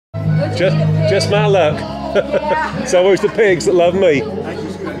Just my luck. It's always the pigs that love me.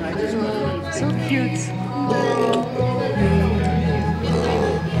 So cute.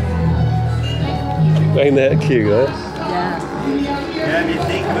 Ain't that cute, huh? Yeah, you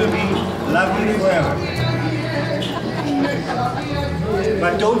think we'll be lovely forever.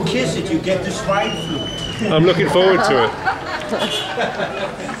 But don't kiss it, you get the swine flu. I'm looking forward to it.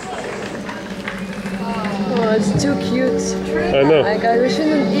 Oh, it's too cute. I know. Like, we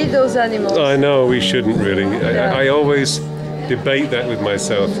shouldn't eat those animals. I know we shouldn't really. I always debate that with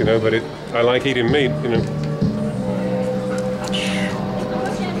myself, you know, but I like eating meat, you know.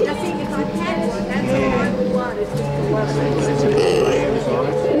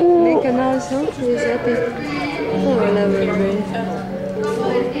 Make a nice, huh? He's happy. Oh, I love it,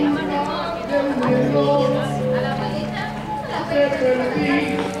 baby.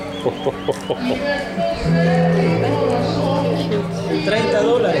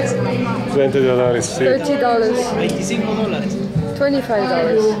 $30. $20, sí. $30. $25.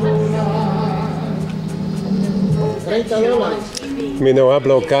 $25. $30. Me no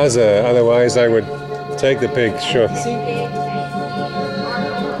hablo casa, otherwise I would take the pig, sure. You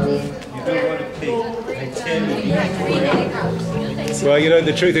don't want a pig, I tell you. Well, you know,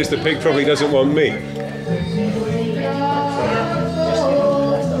 the truth is the pig probably doesn't want me.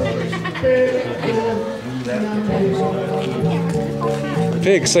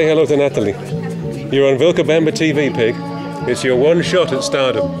 Pig, say hello to Natalie. You're on Vilca Babe TV, Pig. It's your one shot at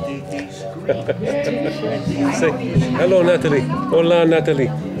stardom. Say hello, Natalie. Hola, Natalie.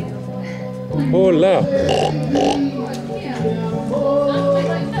 Hola.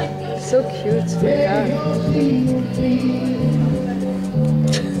 So cute, my God.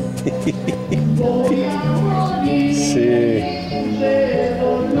 Sí.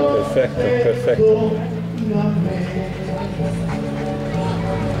 Perfecto, perfecto.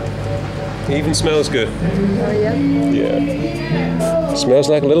 Even smells good. Oh, yeah? Yeah. Smells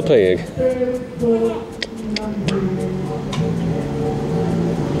like a little pig.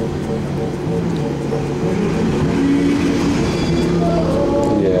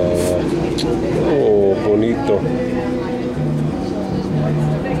 Yeah. Oh, bonito.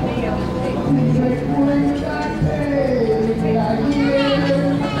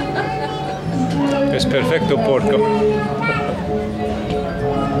 Es perfecto porco.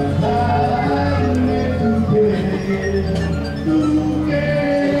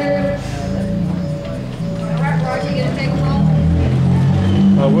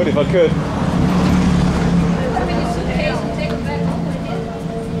 I would if I could.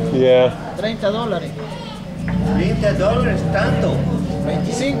 Yeah. $30. $30, tanto.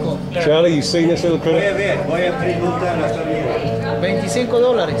 25. Charlie, you seen this little Voy a critter? ver, voy a preguntar a su amigo.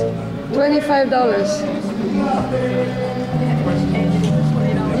 $25.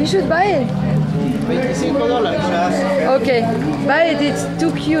 $25. You should buy it. $25. Okay, buy it. It's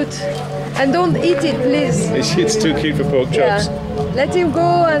too cute. And don't eat it, please. It's too cute for pork chops. Yeah. Let him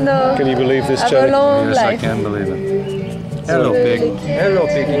go and Can you believe this, have Charlie? a long Yes, I life. can believe it. Hello, Really pig. Hello,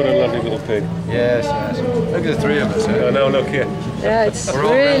 pig. What a lovely little pig. Yes, yes. Look at the three of us. Oh, now look here. Yeah, it's We're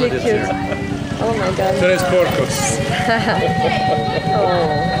all really relatives cute. here. Oh my God. Tres porcos. Oh,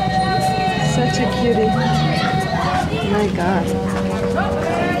 such a cutie. My God.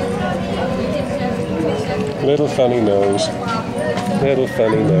 Little funny nose. Little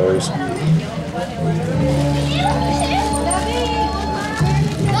funny nose.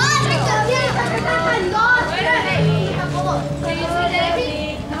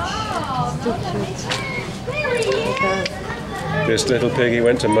 This little piggy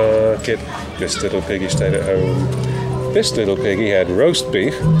went to market. This little piggy stayed at home. This little piggy had roast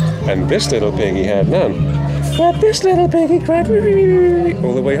beef, and this little piggy had none. But this little piggy cried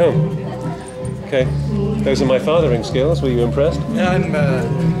all the way home. Okay, those are my fathering skills. Were you impressed? I'm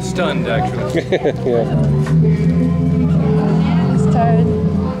stunned, actually. Yeah. He's tired.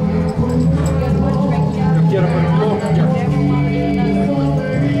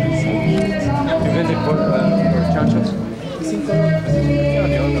 ¿Tú vendes por chanchos?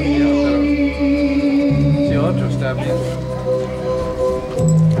 Sí, otro está bien.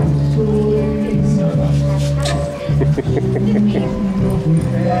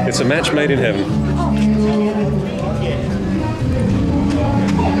 It's a match made in heaven.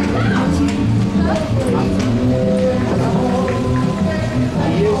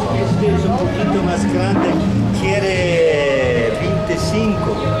 Este es un poquito más grande, quiere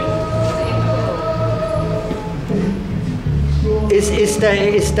 25. ¿Está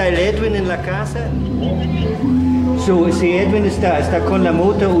el Edwin en la casa? So, si Edwin está con la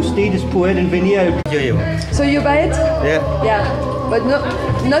moto, ustedes pueden venir al... Yo llevo. So you buy it? Yeah. Yeah. But no,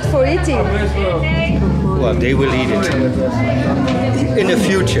 not for eating. Well, they will eat it in the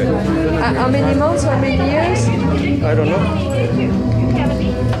future. How many months? How many years? I don't know.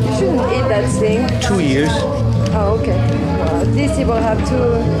 You shouldn't eat that thing. 2 years. Oh, okay. Well, at least he will have 2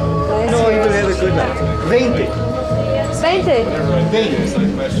 nice No, you will years. have a good life. 20. 20.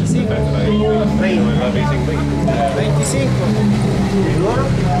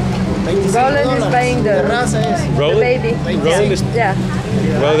 25 Roland is buying de raza es. the Roland? baby. Roland is Yeah.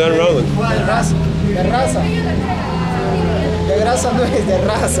 well done, Roland. De raza. De raza. De grasa no es, de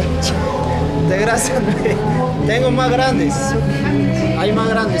raza. De grasa no es. Tengo más grandes. Hay más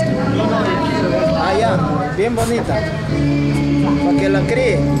grandes. Allá, bien bonita. Para que la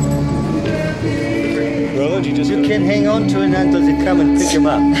críe. Roland, you just You can hang on to it until they come and pick him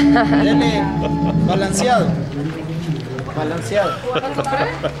up. Tiene balanceado. Balanceado.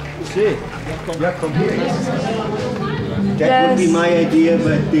 Sí. That would be my idea,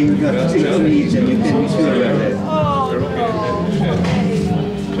 but they got 6 needs and you can be sure about that.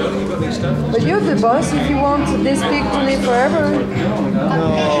 But you're the boss if you want this pig to live forever.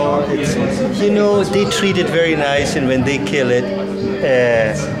 No, it's, you know, they treat it very nice, and when they kill it,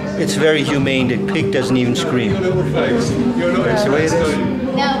 it's very humane. The pig doesn't even scream. That's the way it is.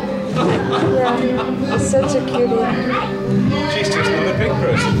 Yeah, it's such a cutie. she's just not a big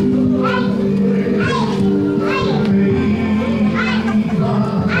person.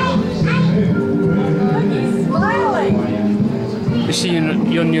 Is she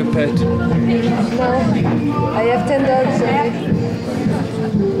your new pet? No, I have 10 dogs already.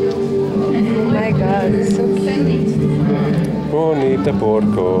 Oh my god, it's so cute. Bonita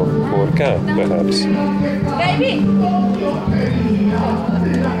porco, porca, perhaps.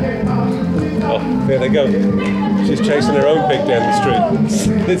 Oh, there they go. She's chasing her own pig down the street.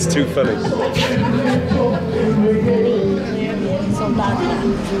 It's too funny.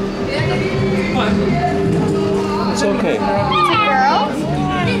 It's okay.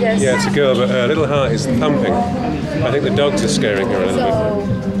 Yes. Yeah, it's a girl, but her little heart is thumping. I think the dogs are scaring her a little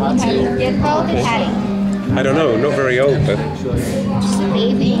bit. I don't know, not very old, but I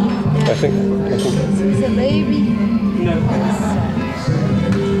think. It's a baby.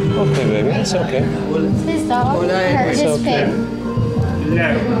 Okay, baby, it's okay. His dog hurt his pig.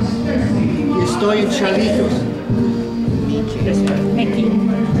 Estoy en Chalitos.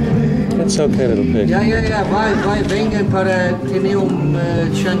 It's okay, little pig. Ya, vengan para tener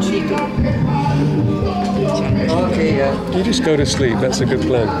chanchito. Okay, yeah. You just go to sleep, that's a good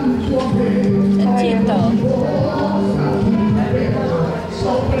plan. Chanchito.